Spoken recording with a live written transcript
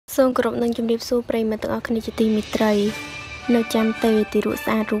សូមគោរពនឹងជំរាបសួរប្រិយមិត្តទាំងអស់គ្នាជាទីមេត្រីនៅចាំទេទីរក់ស្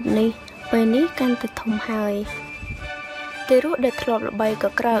អាតរូបនេះពេលនេះកាន់តែធំហើយទីរក់ដែលធ្លាប់ល្បីក៏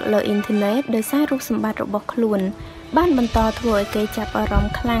ក្រើកលើអ៊ីនធឺណិតដោយសាររូបសម្បត្តិរបស់ខ្លួនបានបន្តធ្វើឲ្យគេចាប់អារម្ម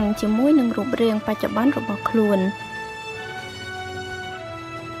ណ៍ខ្លាំងជាមួយនឹងរូបរាងបច្ចុប្បន្នរបស់ខ្លួន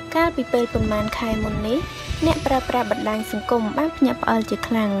កាលពីពេលប្រមាណខែមុននេះអ្នកប្រើប្រាស់បណ្ដាញសង្គមបានភ្ញាក់ផ្អើលជា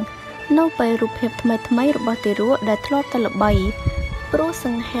ខ្លាំងនៅពេលរូបភាពថ្មីៗរបស់ទីរក់ដែលធ្លាប់តែល្បីព្រោះស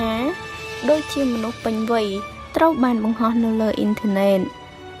ង្ហាដូចជាមនុស្សពេញវ័យត្រូវបានបង្ហោះនៅលើអ៊ីនធឺណិត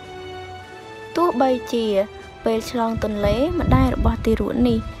ទោះបីជាពេលឆ្លងទន្លេម្ដាយរបស់ទីរក់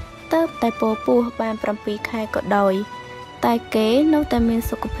នេះទើបតែពោពោះបាន7ខែក៏ដោយតែគេនៅតែមាន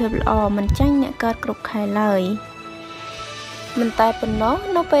សុខភាពល្អមិនចាញ់អ្នកកើតគ្រប់ខែឡើយមិនតែប៉ុណ្ណោះ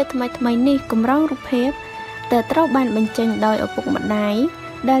នៅពេលថ្មីៗនេះកម្រងរូបភាពដែលត្រូវបានបញ្ចេញដោយឪពុកម្ដាយ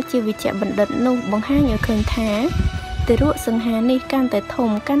ដែលជាវិជ្ជបណ្ឌិតនោះបង្ហាញឲ្យឃើញថាទារកសង្ហានេះកាន់តែធំ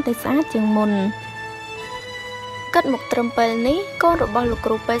កាន់តែស្អាតជាងមុនគិតមកត្រឹមពេលនេះកូនរបស់លោក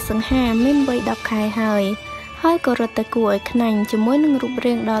គ្រូពេទ្យសង្ហាមានវ័យ10ខែហើយក៏រត់តែគួរឲ្យខ្នាញ់ជាមួយនឹងរូប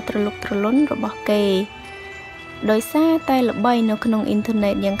រាងដ៏ត្រលុកត្រលុនរបស់គេដោយសារតែល្បីនៅក្នុងអ៊ីនធឺណិ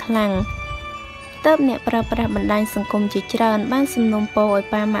តយ៉ាងខ្លាំងទើបអ្នកប្រើប្រាស់បណ្ដាញសង្គមជាច្រើនបានសំណូមពរឲ្យ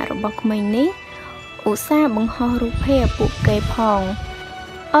ប៉ាម៉ាក់របស់ក្មេងនេះឧស្សាហ៍បង្ហោះរូបភាពពួកគេផង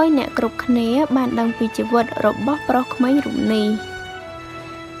ឲ្យអ្នកគ្រប់គ្នាបានដឹងពីជីវិតរបស់ប្រុសក្មេងរូបនេះ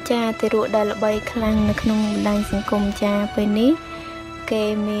ចាទារកដែលល្បីខ្លាំងនៅក្នុងបណ្ដាញសង្គមចាពេលនេះគេ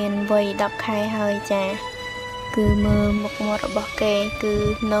មានវ័យ10ខែហើយចាគឺមើលមុខមាត់របស់គេគឺ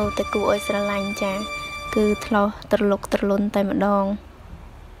នៅតែគួរឲ្យស្រឡាញ់ចាគឺថ្លោះត្រលុកត្រលុនតែម្ដង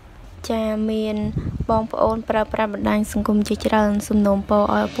ចាមានបងប្អូនប្រើប្រាស់បណ្ដាញសង្គមជាច្រើនសំណូមពរ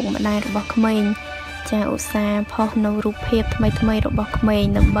ឲ្យឪពុកម្ដាយរបស់ក្មេងចាឧស្សាហ៍ផុសនៅរូបភាពថ្មីៗរបស់ក្មេង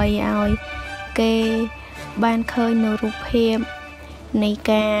ដើម្បីឲ្យគេបានឃើញនៅរូបភាពនៃ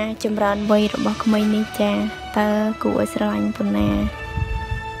ការចម្រើនវ័យរបស់ក្មេងនេះចាតើគួរឲ្យស្រឡាញ់ប៉ុណ្ណា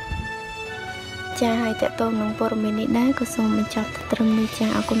ចាហើយតើតើនឹងព័ត៌មាននេះដែរក៏សូមបញ្ចប់ត្រឹមនេះចា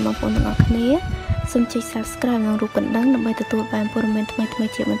អរគុណបងប្អូនទាំងអស់គ្នាសូមចុច Subscribe និងរូបកណ្ដឹងដើម្បីទទួលបានព័ត៌មានថ្មី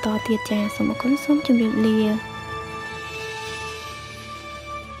ៗជាបន្តទៀតចាសូមអរគុណសូមជម្រាបលា